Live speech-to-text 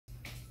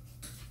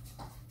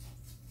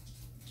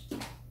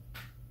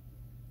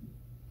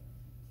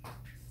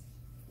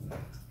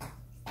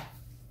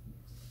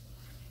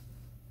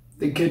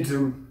The kids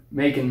are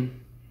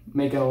making a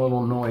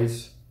little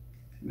noise.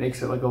 It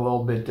makes it like a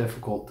little bit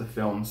difficult to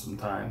film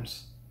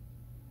sometimes.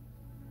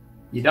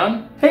 You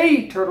done?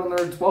 Hey turtle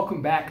nerds,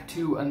 welcome back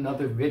to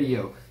another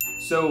video.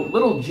 So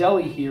Little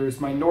Jelly here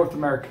is my North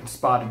American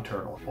spotted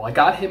turtle. Well, I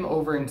got him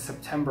over in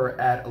September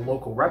at a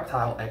local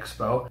reptile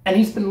expo, and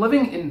he's been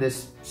living in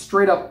this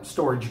straight up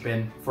storage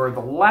bin for the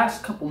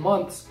last couple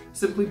months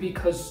simply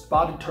because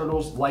spotted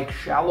turtles like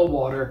shallow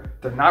water.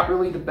 They're not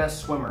really the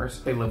best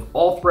swimmers. They live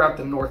all throughout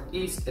the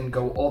Northeast and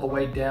go all the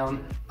way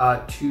down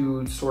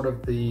to sort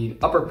of the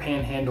upper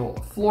panhandle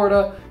of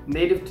Florida,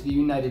 native to the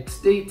United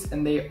States,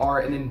 and they are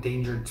an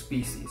endangered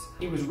species.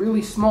 He was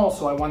really small,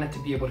 so I wanted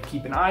to be able to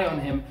keep an eye on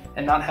him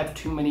and not have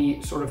too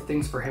many sort of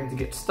things for him to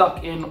get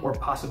stuck in or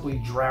possibly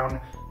drown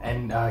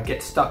and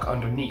get stuck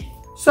underneath.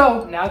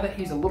 So now that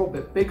he's a little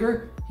bit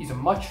bigger, he's a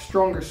much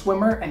stronger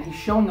swimmer, and he's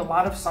showing a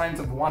lot of signs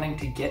of wanting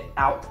to get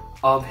out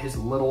of his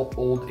little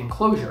old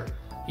enclosure.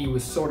 He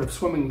was sort of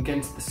swimming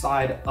against the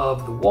side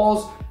of the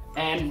walls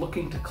and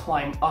looking to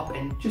climb up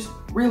and just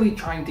really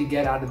trying to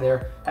get out of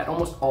there at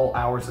almost all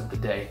hours of the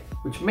day,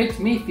 which makes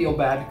me feel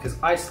bad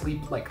because I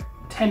sleep like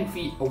 10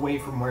 feet away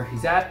from where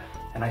he's at,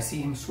 and I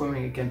see him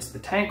swimming against the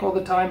tank all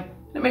the time,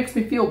 and it makes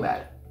me feel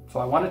bad.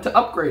 So I wanted to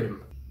upgrade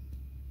him.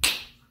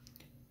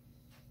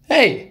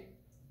 Hey,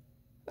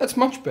 that's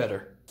much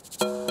better.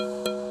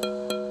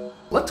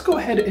 Let's go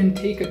ahead and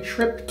take a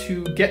trip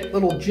to get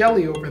Little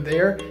Jelly over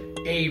there.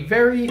 A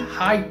very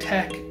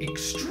high-tech,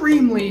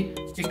 extremely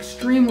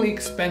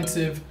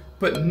expensive,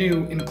 but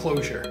new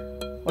enclosure.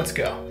 Let's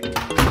go.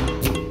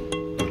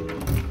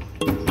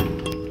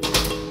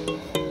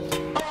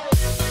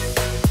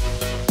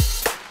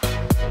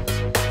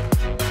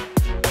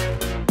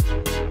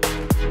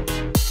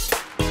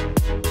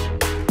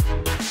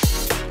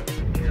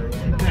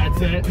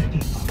 That's it.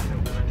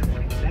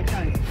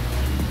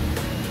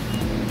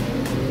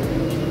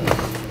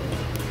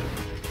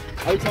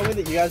 Are you telling me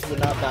that you guys would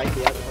not back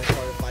the out of my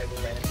car if I were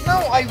ran? No,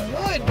 I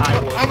would.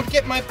 I would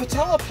get my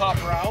patella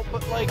popper out,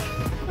 but like,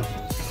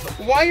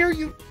 why are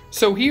you?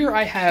 So here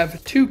I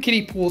have two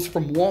kiddie pools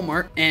from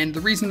Walmart, and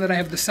the reason that I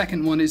have the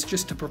second one is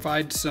just to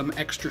provide some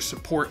extra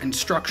support and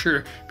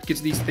structure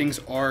because these things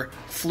are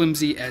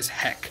flimsy as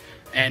heck.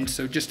 And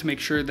so just to make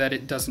sure that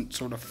it doesn't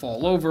sort of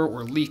fall over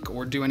or leak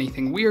or do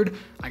anything weird,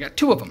 I got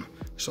two of them.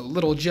 So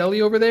Little Jelly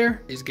over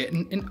there is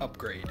getting an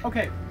upgrade.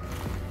 Okay,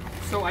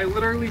 so I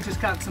literally just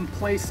got some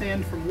play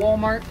sand from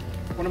Walmart.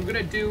 What I'm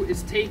gonna do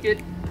is take it,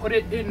 put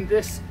it in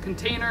this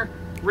container,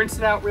 rinse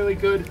it out really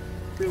good,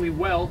 really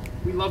well.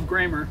 We love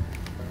Grammar.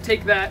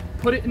 Take that,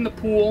 put it in the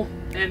pool,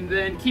 and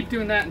then keep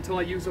doing that until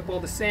I use up all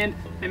the sand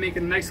and make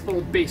a nice little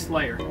base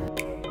layer.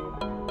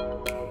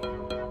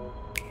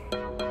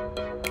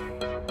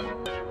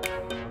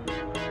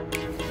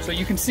 So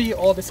you can see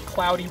all this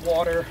cloudy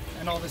water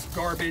and all this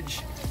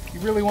garbage. You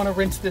really want to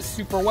rinse this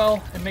super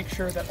well and make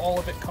sure that all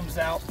of it comes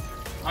out.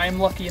 I am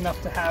lucky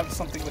enough to have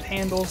something with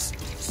handles,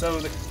 so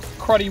the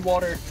cruddy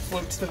water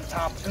floats to the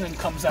top and then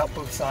comes out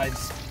both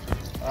sides.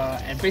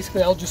 And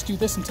basically I'll just do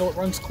this until it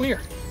runs clear.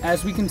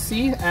 As we can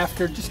see,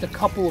 after just a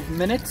couple of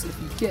minutes, if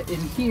you get in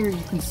here,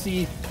 you can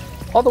see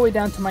all the way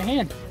down to my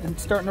hand and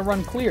it's starting to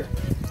run clear.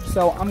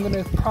 So I'm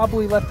gonna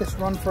probably let this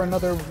run for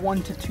another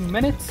 1 to 2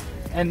 minutes,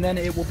 and then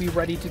it will be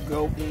ready to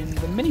go in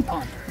the mini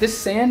pond. This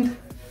sand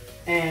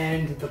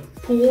and the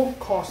pool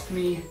cost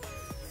me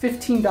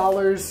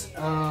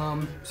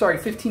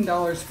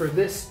 $15 for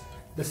this,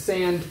 the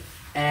sand,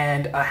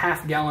 and a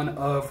half gallon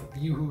of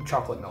Yoo-Hoo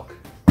chocolate milk.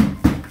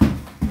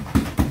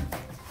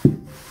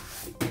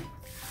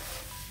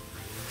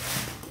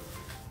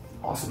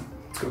 Awesome,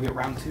 let's go get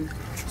round two.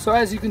 So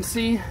as you can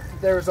see,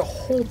 there's a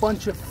whole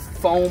bunch of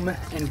foam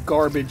and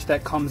garbage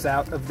that comes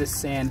out of this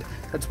sand.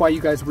 That's why you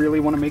guys really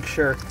want to make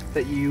sure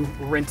that you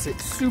rinse it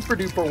super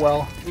duper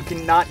well. You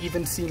cannot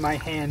even see my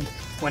hand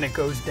when it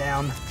goes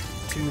down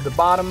to the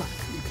bottom.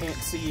 You can't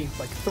see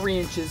like 3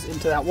 inches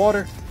into that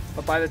water,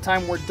 but by the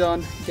time we're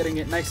done getting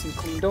it nice and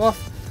cleaned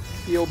off,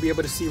 you'll be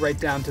able to see right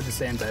down to the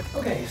sand bed.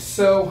 Okay,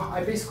 so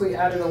I basically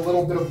added a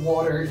little bit of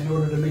water in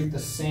order to make the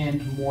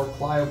sand more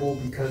pliable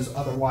because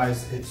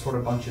otherwise it sort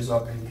of bunches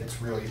up and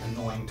gets really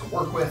annoying to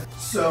work with.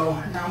 So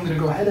now I'm gonna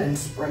go ahead and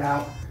spread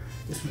out.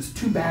 This was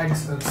 2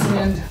 bags of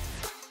sand.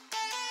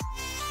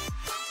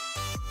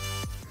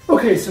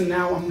 Okay, so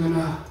now I'm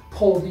gonna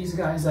pull these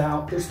guys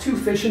out. There's 2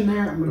 fish in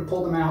there. I'm gonna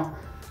pull them out,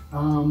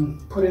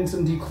 put in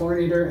some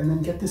dechlorinator, and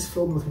then get this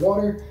filled with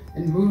water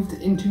and moved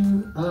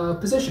into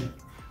position.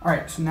 All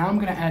right, so now I'm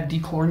gonna add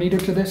dechlorinator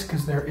to this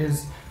because there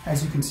is,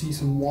 as you can see,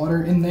 some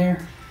water in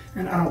there,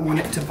 and I don't want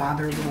it to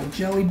bother Little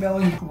Jelly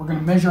Belly. We're gonna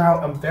measure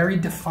out a very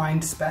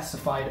defined,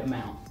 specified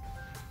amount.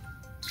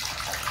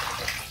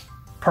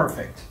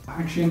 Perfect.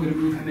 Actually, I'm gonna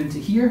move him into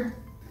here.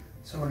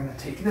 So we're gonna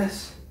take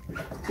this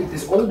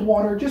old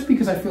water, just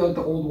because I feel like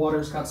the old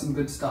water's got some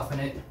good stuff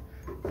in it.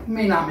 It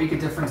may not make a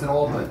difference at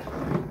all, but.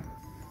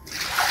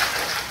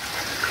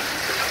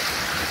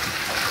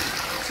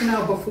 So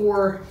now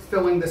before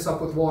filling this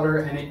up with water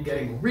and it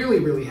getting really,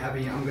 really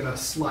heavy, I'm gonna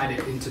slide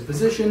it into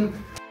position.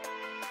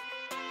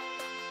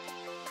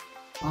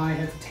 I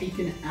have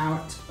taken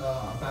out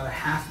about a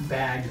half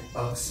bag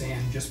of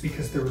sand just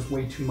because there was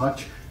way too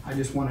much. I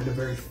just wanted a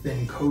very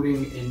thin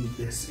coating in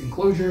this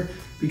enclosure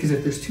because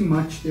if there's too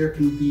much, there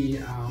can be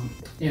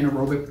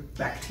anaerobic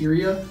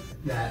bacteria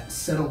that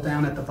settle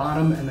down at the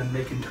bottom and then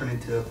they can turn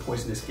into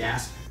poisonous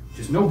gas, which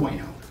is no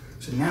bueno.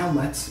 So now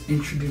let's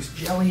introduce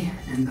jelly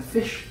and the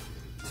fish.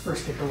 Let's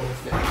first take a little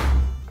fish.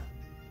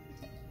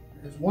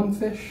 There's one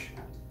fish.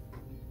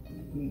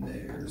 And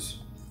there's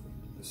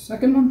the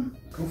second one.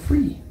 Go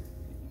free.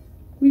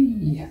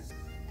 Whee!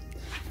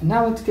 And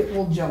now let's get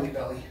little Jelly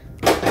Belly.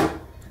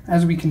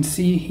 As we can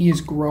see, he is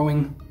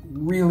growing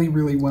really,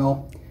 really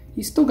well.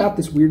 He's still got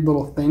this weird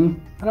little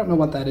thing. I don't know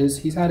what that is.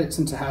 He's had it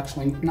since a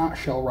hatchling, not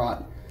shell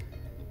rot,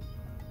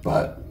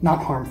 but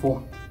not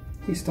harmful.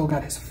 He's still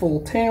got his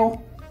full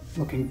tail,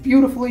 looking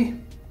beautifully.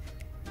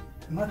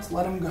 And let's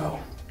let him go.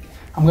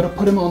 I'm gonna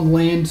put him on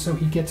land so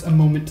he gets a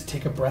moment to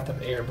take a breath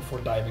of air before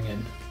diving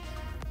in.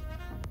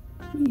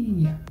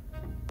 Whee!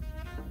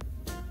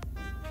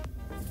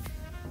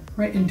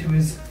 Right into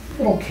his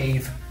little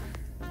cave.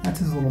 That's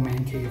his little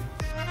man cave.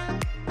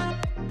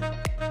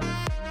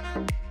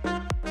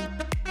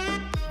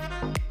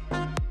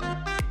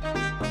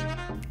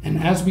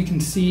 And as we can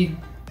see,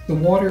 the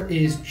water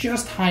is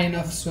just high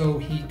enough so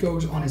he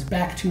goes on his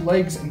back 2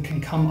 legs and can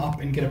come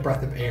up and get a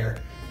breath of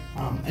air.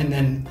 And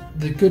then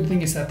the good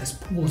thing is that this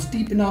pool is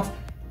deep enough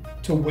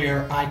to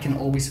where I can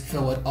always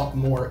fill it up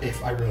more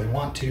if I really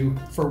want to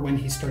for when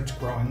he starts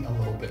growing a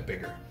little bit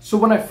bigger. So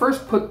when I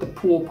first put the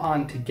pool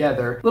pond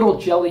together, little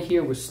Jelly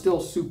here was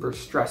still super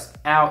stressed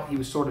out. He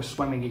was sort of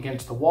swimming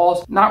against the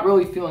walls, not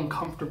really feeling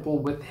comfortable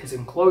with his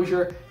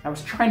enclosure. I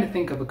was trying to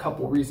think of a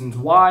couple reasons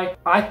why.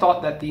 I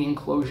thought that the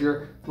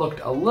enclosure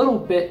looked a little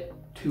bit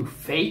too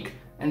fake,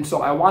 and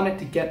so I wanted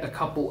to get a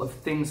couple of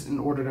things in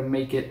order to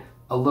make it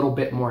a little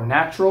bit more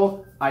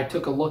natural. I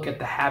took a look at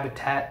the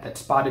habitat that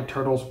spotted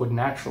turtles would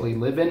naturally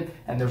live in,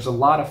 and there's a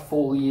lot of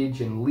foliage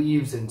and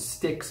leaves and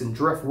sticks and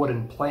driftwood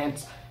and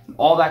plants and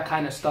all that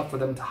kind of stuff for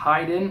them to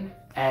hide in,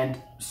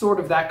 and sort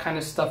of that kind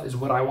of stuff is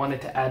what I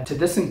wanted to add to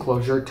this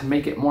enclosure to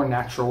make it more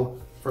natural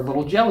for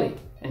little Jelly.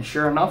 And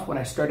sure enough, when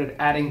I started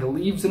adding the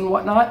leaves and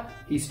whatnot,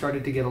 he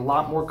started to get a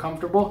lot more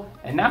comfortable,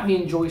 and now he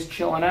enjoys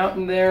chilling out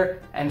in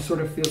there and sort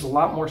of feels a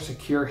lot more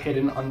secure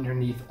hidden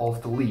underneath all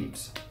of the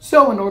leaves.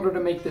 So in order to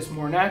make this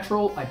more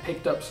natural, I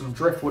picked up some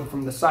driftwood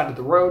from the side of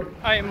the road.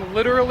 I am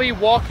literally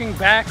walking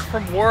back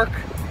from work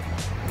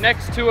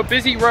next to a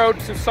busy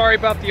road, so sorry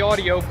about the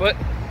audio, but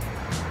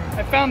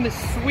I found this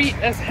sweet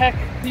as heck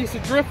piece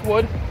of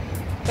driftwood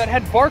that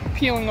had bark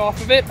peeling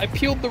off of it. I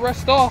peeled the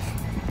rest off,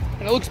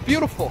 and it looks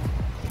beautiful.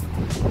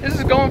 This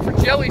is going for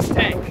Jelly's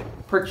tank.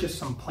 Purchased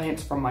some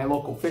plants from my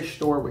local fish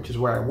store, which is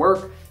where I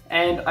work,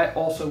 and I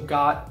also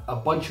got a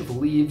bunch of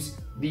leaves.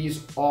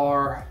 These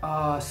are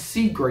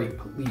sea grape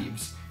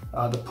leaves.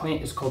 The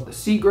plant is called the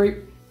sea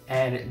grape,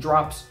 and it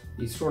drops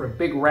these sort of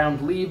big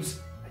round leaves.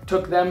 I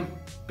took them,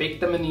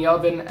 baked them in the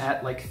oven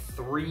at like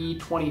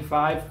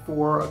 325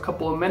 for a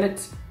couple of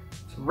minutes,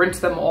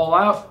 rinsed them all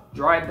out,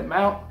 dried them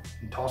out,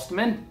 and tossed them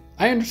in.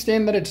 I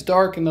understand that it's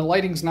dark and the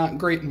lighting's not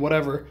great and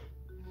whatever,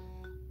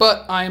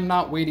 but I am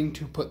not waiting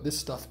to put this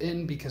stuff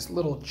in because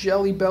little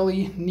Jelly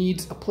Belly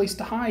needs a place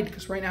to hide,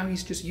 because right now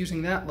he's just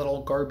using that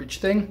little garbage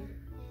thing.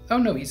 Oh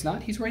no, he's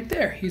not. He's right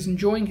there. He's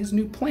enjoying his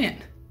new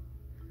plant.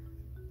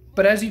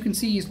 But as you can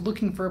see, he's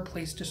looking for a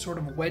place to sort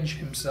of wedge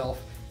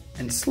himself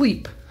and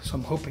sleep. So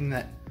I'm hoping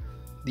that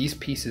these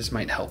pieces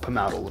might help him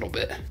out a little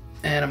bit.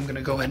 And I'm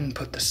gonna go ahead and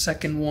put the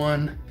second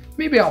one.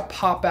 Maybe I'll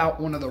pop out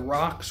one of the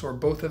rocks or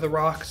both of the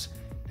rocks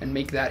and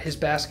make that his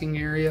basking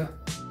area.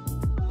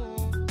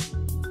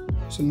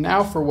 So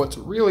now for what's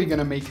really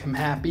gonna make him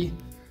happy,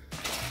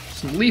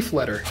 some leaf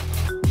litter.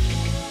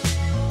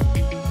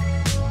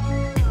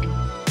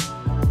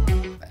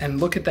 And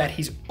look at that,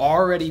 he's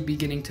already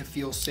beginning to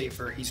feel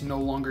safer. He's no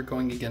longer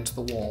going against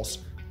the walls.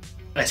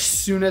 As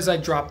soon as I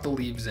dropped the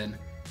leaves in,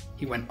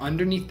 he went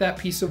underneath that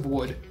piece of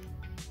wood,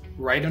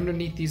 right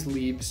underneath these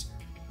leaves,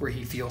 where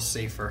he feels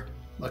safer.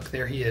 Look,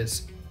 there he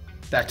is.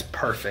 That's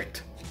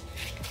perfect.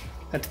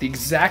 That's the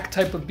exact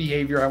type of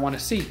behavior I want to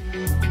see.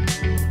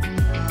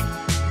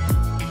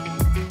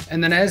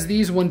 And then as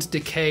these ones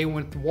decay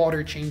with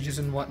water changes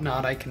and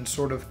whatnot, I can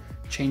sort of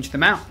change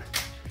them out.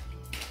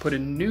 Put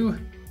in new,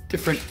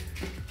 different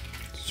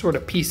sort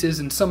of pieces,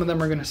 and some of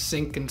them are gonna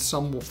sink and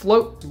some will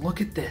float.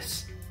 Look at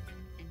this.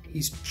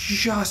 He's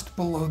just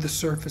below the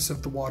surface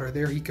of the water.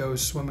 There he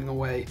goes, swimming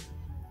away.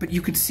 But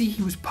you could see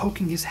he was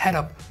poking his head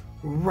up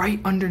right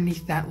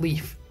underneath that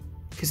leaf,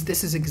 because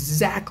this is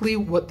exactly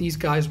what these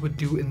guys would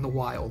do in the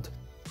wild.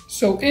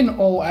 So in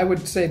all, I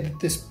would say that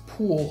this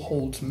pool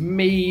holds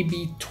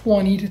maybe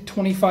 20 to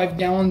 25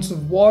 gallons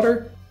of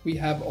water. We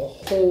have a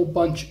whole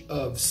bunch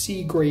of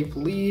sea grape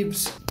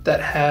leaves that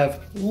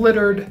have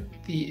littered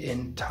the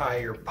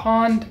entire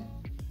pond.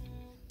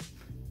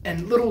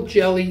 And little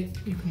Jelly,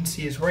 you can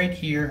see, is right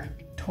here,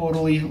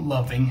 totally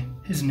loving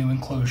his new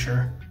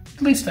enclosure.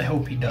 At least I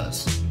hope he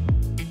does.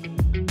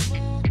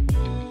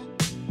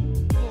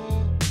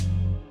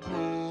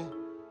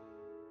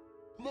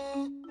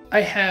 I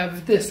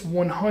have this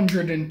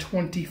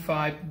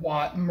 125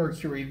 watt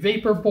mercury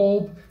vapor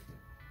bulb,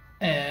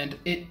 and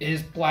it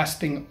is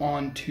blasting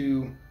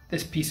onto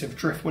this piece of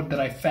driftwood that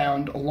I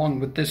found along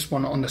with this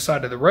one on the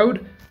side of the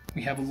road.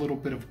 We have a little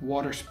bit of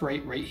water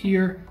sprite right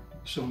here,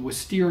 some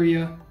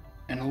wisteria,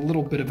 and a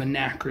little bit of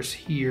anacris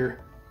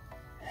here,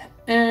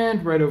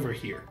 and right over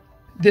here.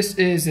 This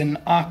is an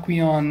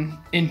Aqueon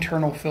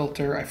internal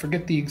filter. I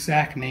forget the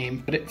exact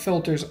name, but it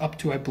filters up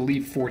to, I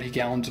believe, 40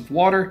 gallons of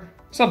water,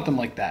 something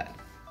like that.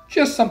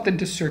 Just something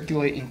to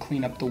circulate and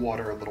clean up the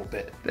water a little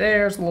bit.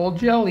 There's little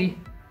Jelly.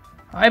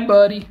 Hi,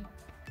 buddy.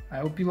 I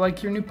hope you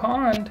like your new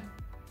pond.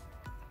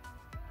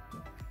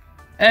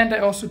 And I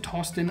also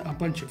tossed in a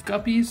bunch of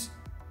guppies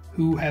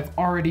who have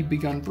already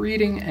begun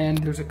breeding, and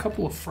there's a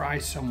couple of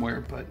fries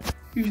somewhere, but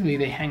usually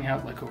they hang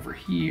out like over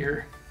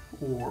here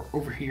or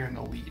over here in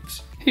the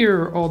leaves.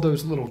 Here are all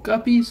those little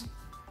guppies.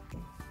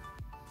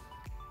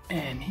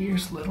 And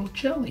here's little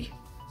Jelly.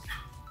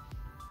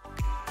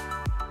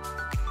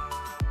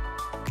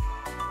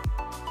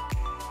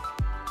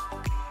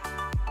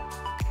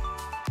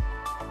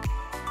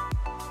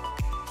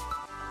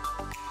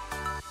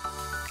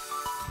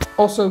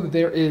 Also,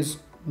 there is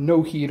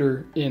no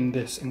heater in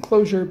this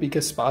enclosure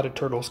because spotted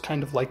turtles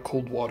kind of like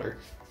cold water.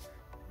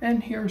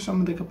 And here are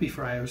some of the guppy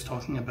fry I was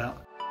talking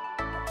about.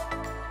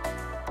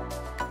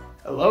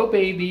 Hello,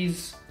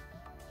 babies.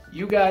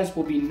 You guys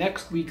will be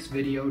next week's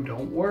video,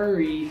 don't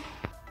worry.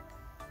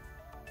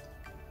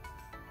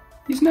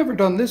 He's never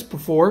done this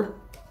before.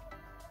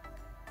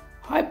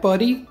 Hi,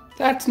 buddy.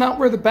 That's not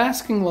where the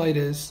basking light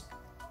is.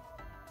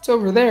 It's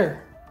over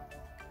there.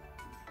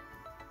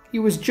 He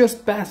was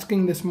just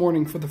basking this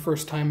morning for the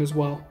first time as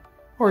well.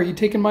 Oh, are you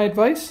taking my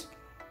advice?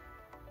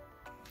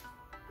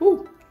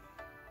 Ooh.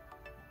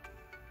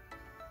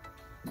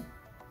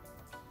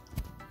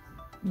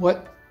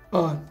 What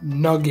a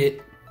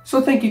nugget.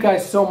 So thank you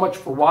guys so much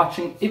for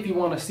watching. If you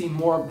want to see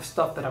more of the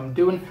stuff that I'm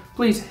doing,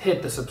 please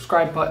hit the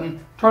subscribe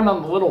button. Turn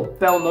on the little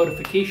bell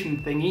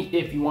notification thingy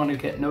if you want to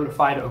get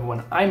notified of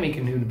when I make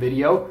a new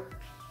video.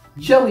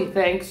 Jelly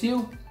thanks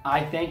you,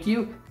 I thank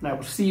you, and I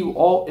will see you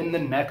all in the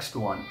next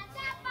one.